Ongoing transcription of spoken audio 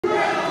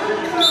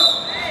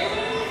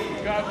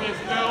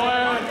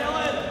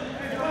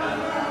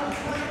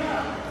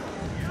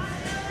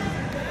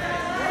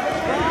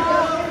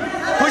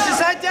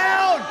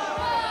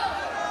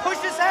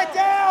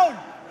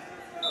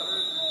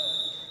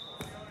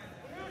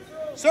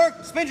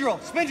Spindrill.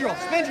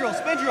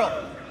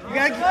 You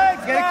gotta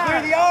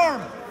clear the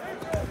arm.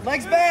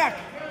 Legs back.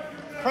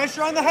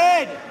 Pressure on the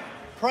head.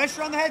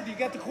 You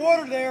got the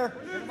quarter there.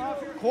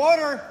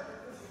 Quarter.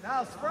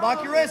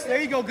 Lock your wrist.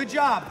 There you go. Good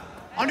job.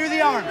 Under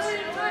the arms.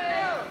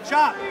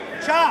 Chop.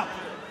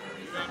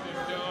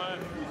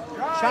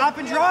 Chop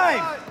and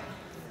drive.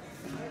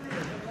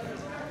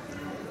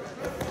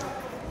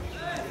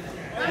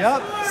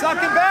 Yep. Suck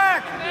it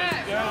back.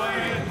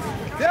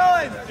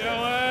 Dylan.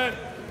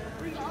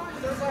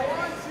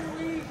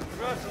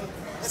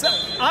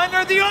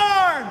 Under the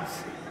arms.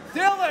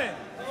 Dylan.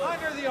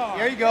 Under the arms.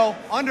 There you go.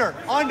 Under.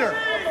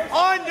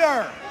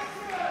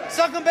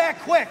 Suck him back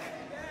quick.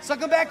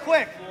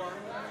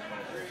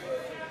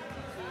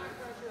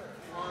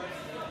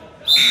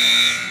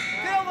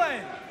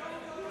 Dylan.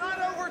 Not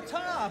over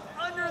top.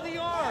 Under the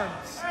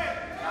arms.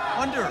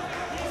 Under.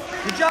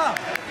 Good job.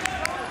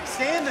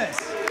 Stay in this.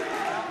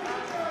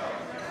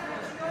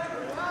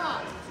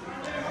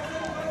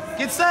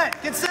 Get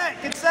set.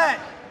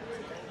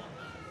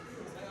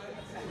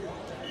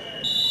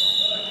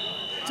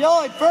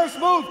 Dylan, first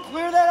move.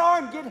 Clear that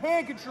arm. Get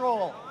hand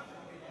control.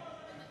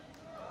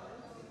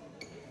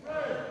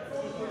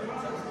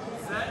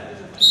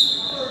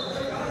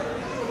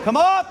 Come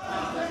up.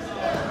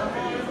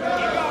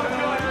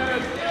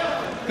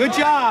 Good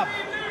job.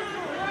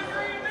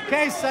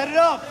 Okay, set it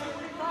up.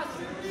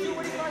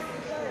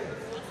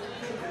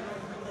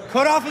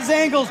 Cut off his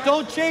angles.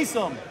 Don't chase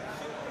him.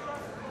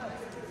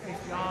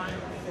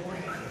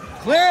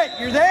 Clear it.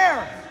 You're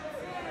there.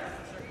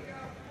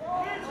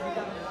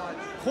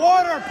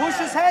 Quarter. Push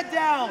his head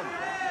down.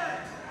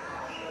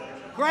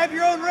 Grab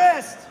your own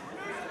wrist.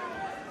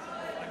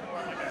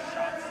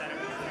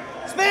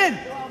 Spin.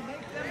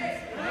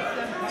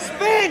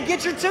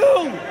 Get your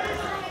two.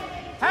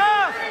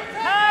 Half.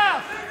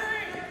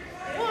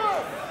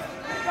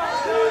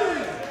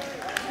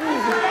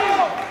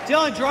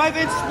 Dylan, drive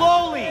in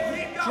slowly.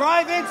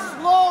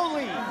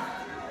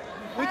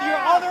 With your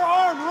other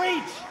arm,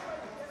 reach.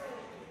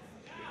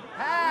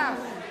 Half.